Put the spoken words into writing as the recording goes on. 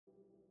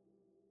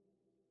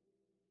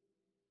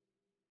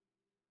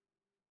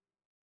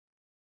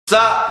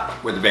What's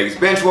up? We're the Vegas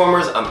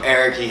Benchwarmers. I'm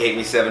Eric, he hate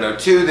me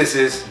 702. This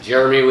is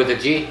Jeremy with a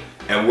G.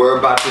 And we're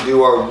about to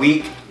do our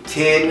week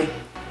 10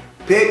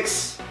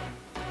 picks.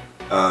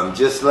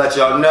 Just to let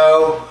y'all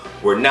know,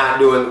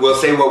 we'll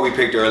say what we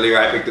picked earlier.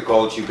 I picked the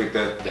Colts, you picked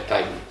the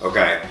Titans.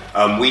 Okay.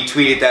 We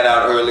tweeted that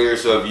out earlier,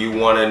 so if you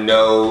want to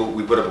know,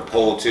 we put up a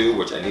poll too,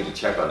 which I need to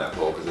check on that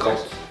poll.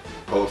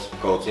 Colts.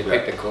 They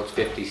picked the Colts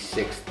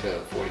 56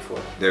 to 44.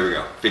 There we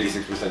go.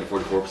 56% to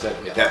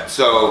 44%. Yeah.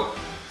 So,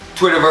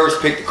 Twitterverse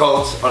picked the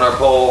Colts on our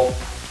poll.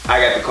 I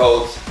got the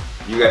Colts.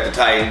 You got the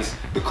Titans.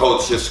 The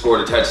Colts just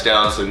scored a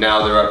touchdown, so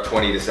now they're up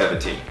 20 to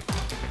 17.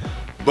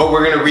 But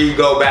we're gonna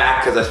go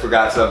back because I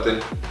forgot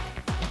something.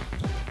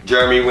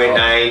 Jeremy went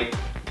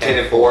 10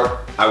 and 4.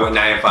 I went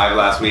 9 and 5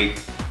 last week.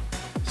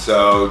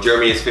 So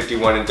Jeremy is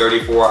 51 and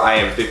 34. I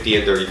am 50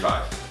 and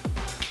 35.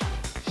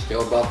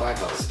 Still above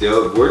 500.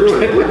 Still, we're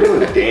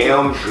doing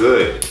damn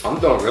good. I'm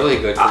doing really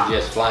good for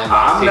just flying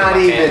by.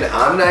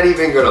 I'm not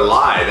even gonna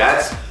lie.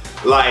 That's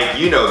like,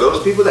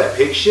 those people that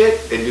pick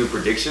shit and do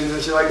predictions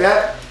and shit like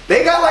that.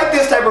 They got like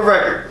this type of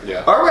record.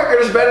 Yeah. Our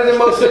record is better than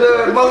most of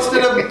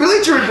the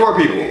Bleacher Report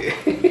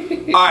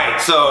people. All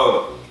right,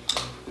 so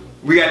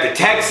we got the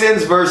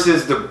Texans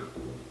versus the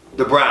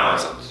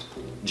Browns.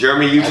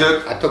 Jeremy, you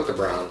took? I took the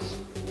Browns.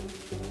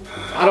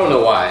 I don't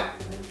know why.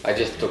 I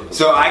just took them.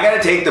 So I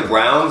gotta take the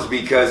Browns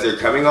because they're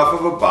coming off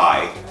of a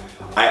bye.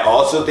 I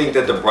also think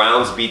that the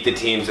Browns beat the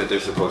teams that they're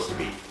supposed to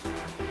beat.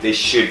 They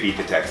should beat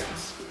the Texans.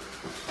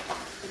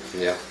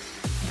 Yeah.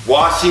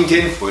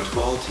 Washington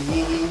football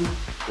team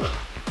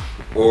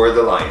or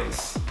the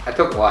Lions? I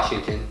took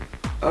Washington.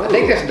 Oh. I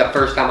think this is the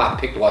first time I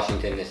picked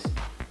Washington this.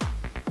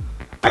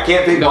 I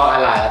can't pick. No, I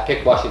lied. I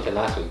picked Washington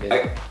last week.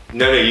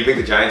 No, you picked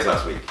the Giants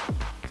last week.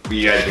 But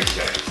you had to pick the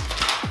Giants.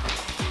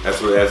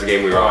 That's the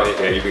game we were on.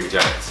 Yeah, you picked the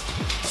Giants.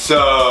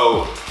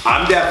 So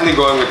I'm definitely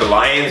going with the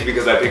Lions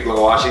because I picked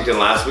Washington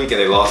last week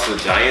and they lost to the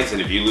Giants. And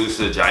if you lose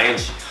to the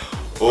Giants,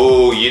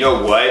 oh, you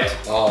know what?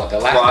 Oh, the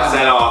last Cross time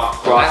that off.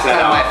 Cross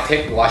that off. I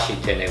picked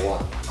Washington, they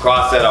won.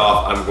 Cross that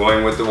off. I'm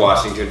going with the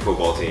Washington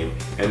football team.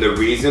 And the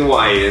reason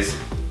why is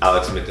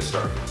Alex Smith is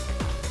starting.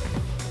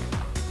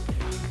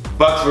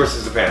 Bucks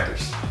versus the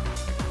Panthers.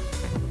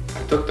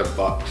 I took the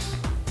Bucks.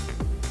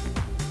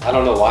 I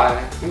don't know why.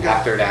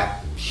 After that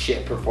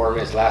shit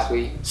performance last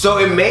week. So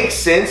it makes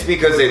sense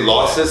because they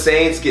lost to the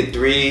Saints, get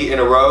 3 in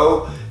a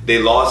row. They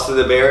lost to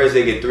the Bears,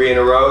 they get 3 in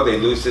a row. They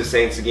lose to the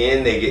Saints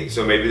again,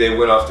 so maybe they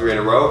win off 3 in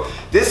a row.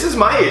 This is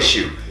my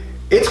issue.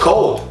 It's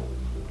cold.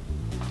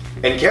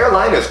 And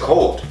Carolina's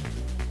cold.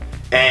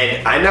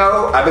 And I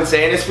know, I've been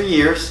saying this for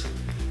years,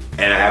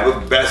 and I have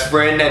a best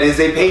friend that is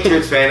a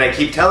Patriots fan. I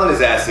keep telling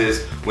his ass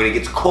this, when it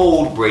gets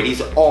cold,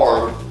 Brady's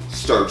arm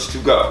starts to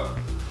go.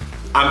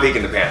 I'm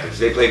picking the Panthers.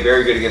 They played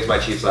very good against my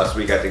Chiefs last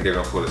week. I think they're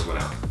going to pull this one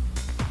out.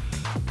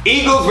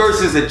 Eagles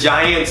versus the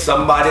Giants.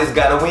 Somebody's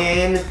got to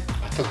win.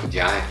 I took the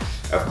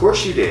Giants. Of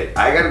course you did.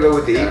 I got to go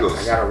with the Eagles.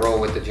 I got to roll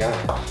with the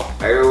Giants.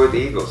 I go with the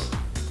Eagles.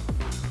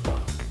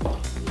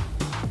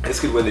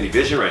 This could win the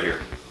division right here.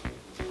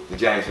 The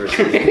Giants versus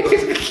the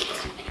Eagles.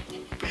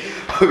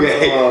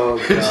 Okay. Oh,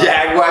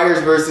 Jaguars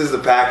versus the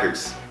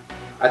Packers.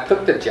 I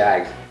took the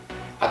Jags.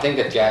 I think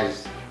the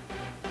Jags,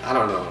 I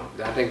don't know.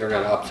 I think they're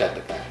going to upset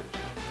the Packers.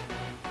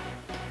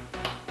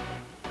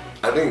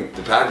 I think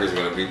the Packers are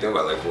going to beat them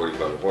by like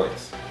 45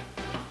 points.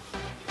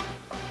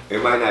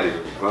 It might not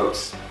even be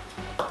close.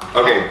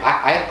 Okay.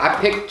 I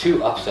picked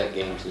 2 upset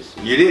games this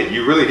week. You did.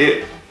 You really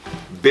did.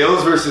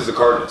 Bills versus the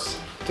Cardinals.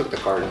 I took the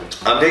Cardinals.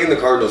 I'm taking the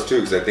Cardinals too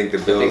because I think the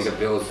Bills.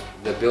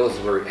 The Bills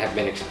have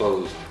been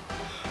exposed.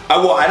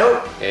 I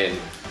don't. And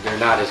they're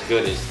not as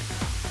good as.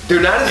 They're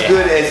not as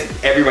good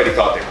as everybody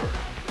thought they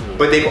were.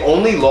 But they've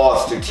only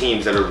lost to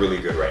teams that are really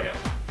good right now.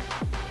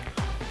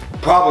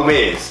 Problem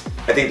is,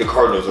 I think the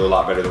Cardinals are a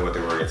lot better than what they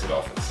were against the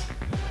Dolphins.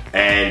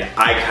 And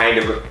I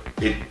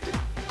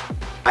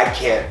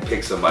can't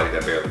pick somebody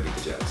that barely beat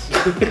the Jets.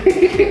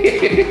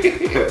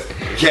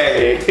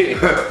 Okay.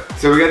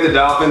 So we got the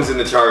Dolphins and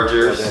the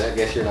Chargers. Well, I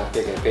guess you're not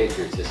picking the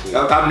Patriots this week.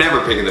 I'm never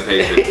picking the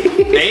Patriots.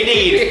 They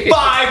need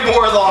 5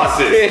 more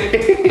losses.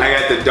 I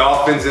got the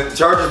Dolphins and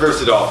Chargers versus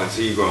the Dolphins.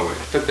 Who you going with?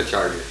 I took the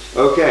Chargers.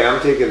 Okay, I'm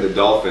taking the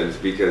Dolphins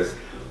because,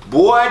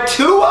 boy,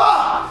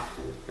 Tua!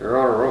 You're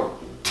on a roll.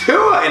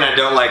 Tua! And I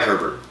don't like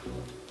Herbert.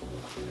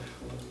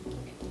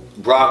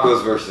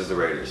 Broncos versus the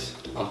Raiders.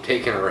 I'm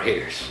taking the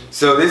Raiders.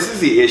 So this is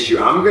the issue.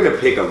 I'm going to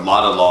pick a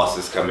lot of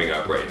losses coming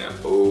up right now.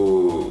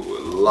 Ooh,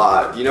 a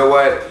lot. You know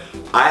what?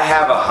 I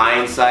have a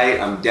hindsight.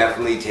 I'm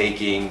definitely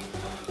taking...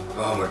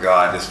 Oh my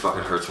God, this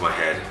fucking hurts my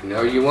head.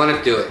 No, you want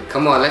to do it.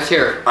 Come on, let's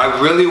hear it. I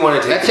really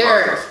want to take the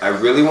Broncos. I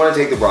really want to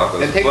take the Broncos.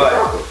 Then take the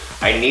Broncos.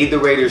 I need the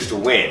Raiders to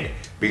win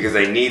because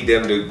I need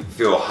them to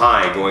feel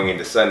high going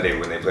into Sunday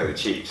when they play the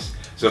Chiefs.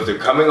 So if they're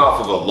coming off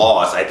of a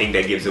loss, I think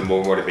that gives them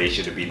more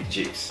motivation to beat the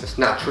Chiefs. That's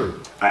not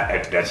true.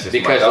 That's just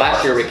because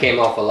last year we came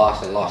off a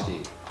loss and lost to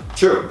you.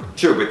 True.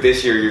 But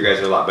this year you guys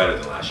are a lot better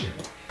than last year.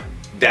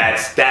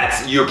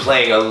 You're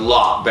playing a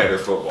lot better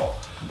football.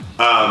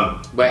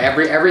 But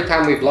every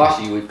time we've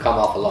lost you, we've come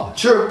off a loss.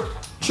 True.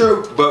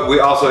 True, but we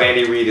also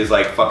Andy Reid is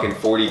like fucking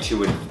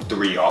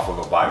 42-3 off of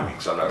a bye week,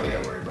 so I'm not really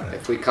gonna worry about it.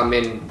 If we come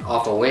in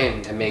off a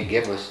win, it may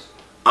give us.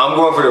 I'm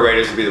going for the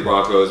Raiders to beat the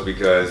Broncos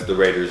because the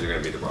Raiders are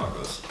gonna beat the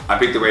Broncos. I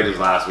picked the Raiders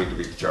last week to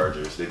beat the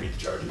Chargers. They beat the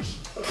Chargers.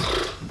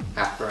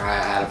 After I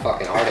had a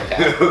fucking heart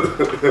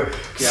attack.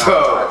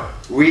 So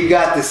we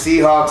got the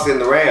Seahawks and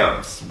the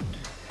Rams.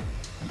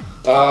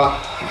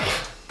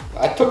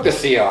 I took the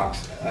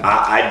Seahawks.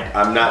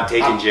 I'm not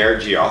taking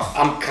Jared Goff.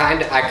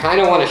 I kind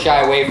of want to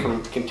shy away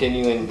from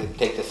continuing to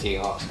take the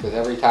Seahawks because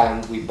every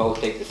time we both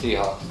take the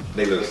Seahawks,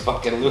 they lose. They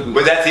fucking lose.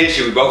 But that's the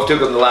issue. We both took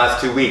them the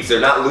last 2 weeks. They're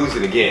not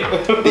losing again.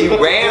 The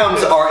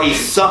Rams are a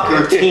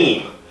sucker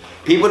team.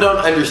 People don't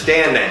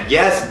understand that.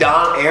 Yes,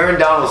 Aaron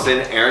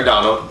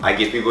Donald. I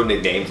give people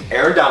nicknames.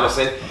 Aaron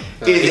Donaldson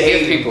is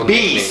a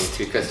beast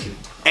because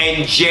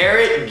and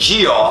Jared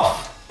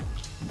Goff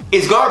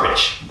is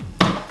garbage.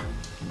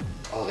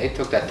 Oh, they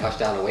took that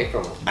touchdown away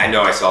from him. I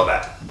know, I saw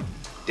that.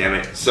 Damn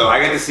it. So I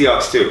got the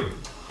Seahawks too.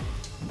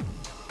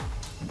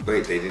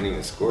 Wait, they didn't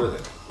even score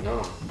then.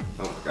 No.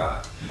 Oh my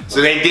god.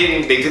 So they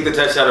took the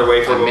touchdown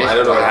away from him. I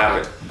don't know what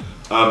happened.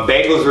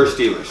 Bengals versus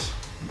Steelers.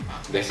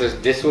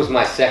 This was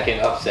my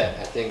second upset.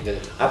 I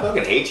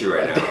fucking hate you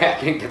right now. I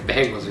think the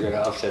Bengals are gonna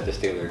upset the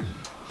Steelers.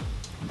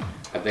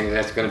 I think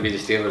that's gonna be the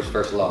Steelers'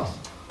 first loss.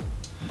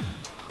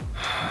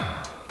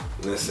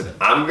 Listen,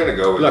 I'm gonna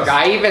go with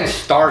I even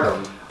start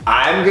them.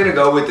 I'm gonna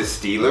go with the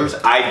Steelers.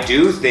 I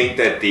do think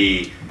that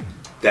the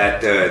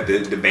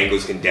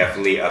Bengals can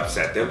definitely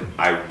upset them.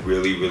 I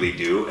really, really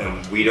do.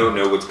 And we don't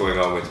know what's going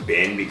on with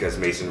Ben because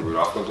Mason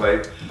Rudolph can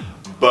play.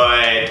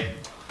 But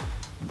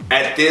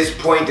at this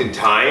point in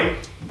time,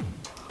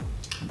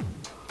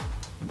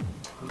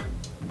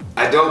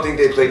 I don't think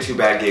they played 2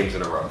 bad games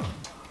in a row.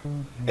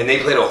 And they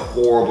played a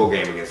horrible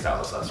game against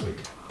Dallas last week.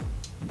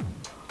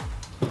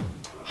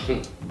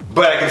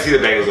 But I can see the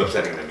Bengals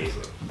upsetting them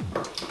easily.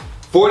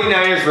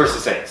 49ers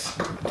versus Saints.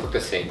 I took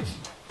the Saints.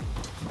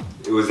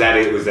 Is that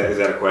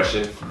a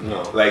question?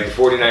 No. Like the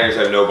 49ers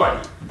have nobody.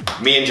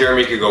 Me and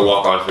Jeremy could go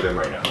walk on for them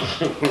right now.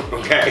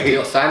 Okay.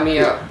 You'll sign me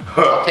up.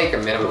 I'll take a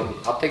minimum.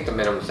 I'll take the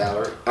minimum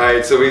salary. All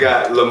right. So we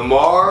got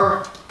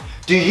Lamar.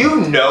 Do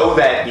you know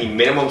that the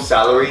minimum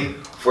salary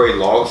for a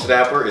long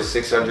snapper is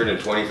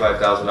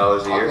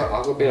 $625,000 a year?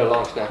 I'll go be a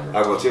long snapper.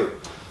 I'll go too.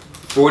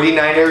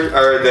 49ers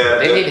or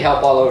they need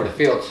help all over the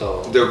field.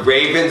 So the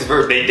Ravens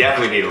they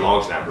definitely need a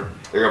long snapper.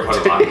 They're gonna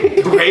put it on.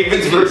 The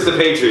Ravens versus the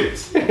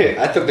Patriots.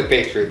 I took the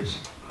Patriots.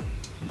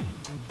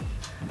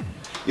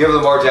 You have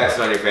Lamar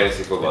Jackson on your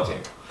fantasy football team.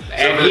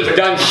 And he's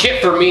done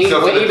shit for me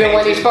even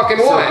when he's fucking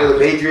won. So for the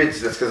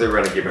Patriots, that's because they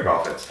run a gimmick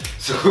offense.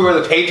 So for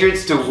the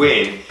Patriots to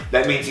win,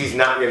 that means he's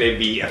not going to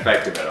be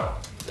effective at all.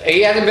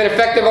 He hasn't been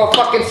effective all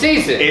fucking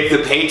season. If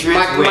the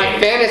Patriots win, my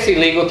fantasy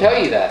league will tell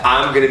you that.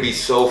 I'm going to be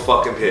so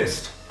fucking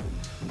pissed.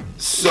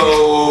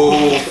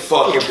 So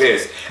fucking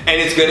pissed. And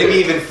it's going to be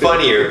even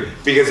funnier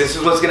because this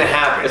is what's going to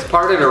happen. It's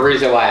part of the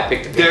reason why I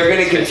picked the Patriots. They're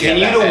going to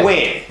continue to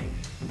win.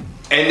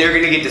 And they're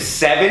going to get to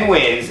 7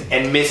 wins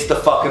and miss the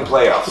fucking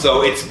playoffs.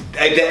 So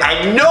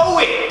I know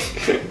it.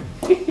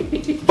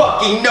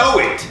 Fucking know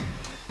it.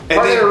 And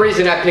part of the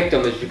reason I picked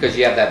them is because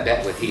you have that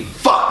bet with Heath.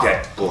 Fuck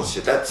that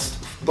bullshit. That's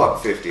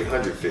 $150,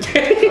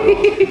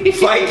 $150.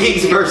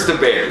 Vikings versus the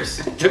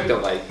Bears. I took the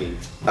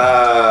Vikings.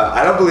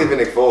 I don't believe in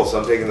Nick Foles, so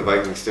I'm taking the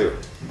Vikings too.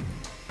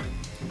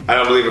 I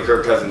don't believe in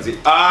Kirk Cousins.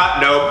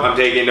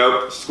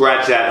 Nope.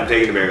 Scratch that. I'm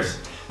taking the Bears.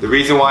 The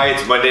reason why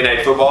it's Monday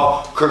Night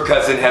Football, Kirk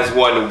Cousins has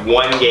won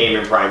 1 game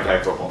in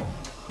primetime football.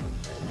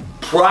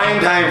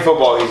 Primetime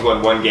football, he's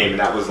won 1 game, and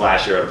that was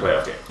last year at a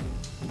playoff game.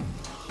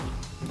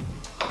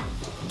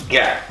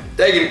 Yeah,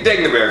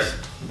 taking the Bears.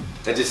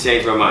 That just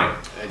changed my mind.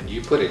 And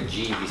you put a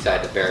G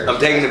beside the Bears. I'm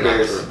taking the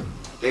Bears.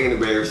 Taking the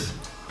Bears.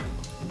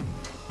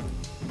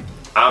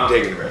 I'm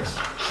taking the Bears.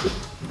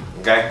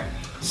 Okay?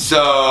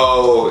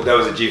 So, that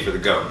was a G for the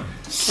GOAT.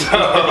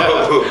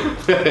 So,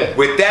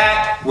 with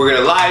that, we're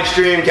going to live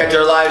stream. Catch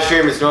our live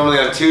stream. It's normally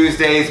on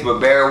Tuesdays, but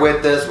bear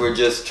with us. We're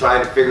just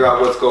trying to figure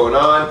out what's going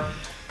on.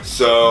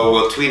 So,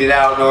 we'll tweet it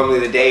out normally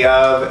the day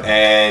of,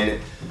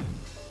 and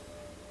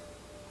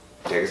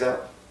take us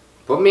out.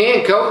 Put me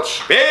in,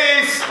 coach.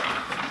 Peace!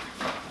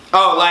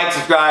 Oh, like,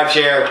 subscribe,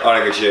 share, all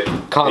that good shit.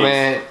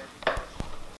 Comment. Peace.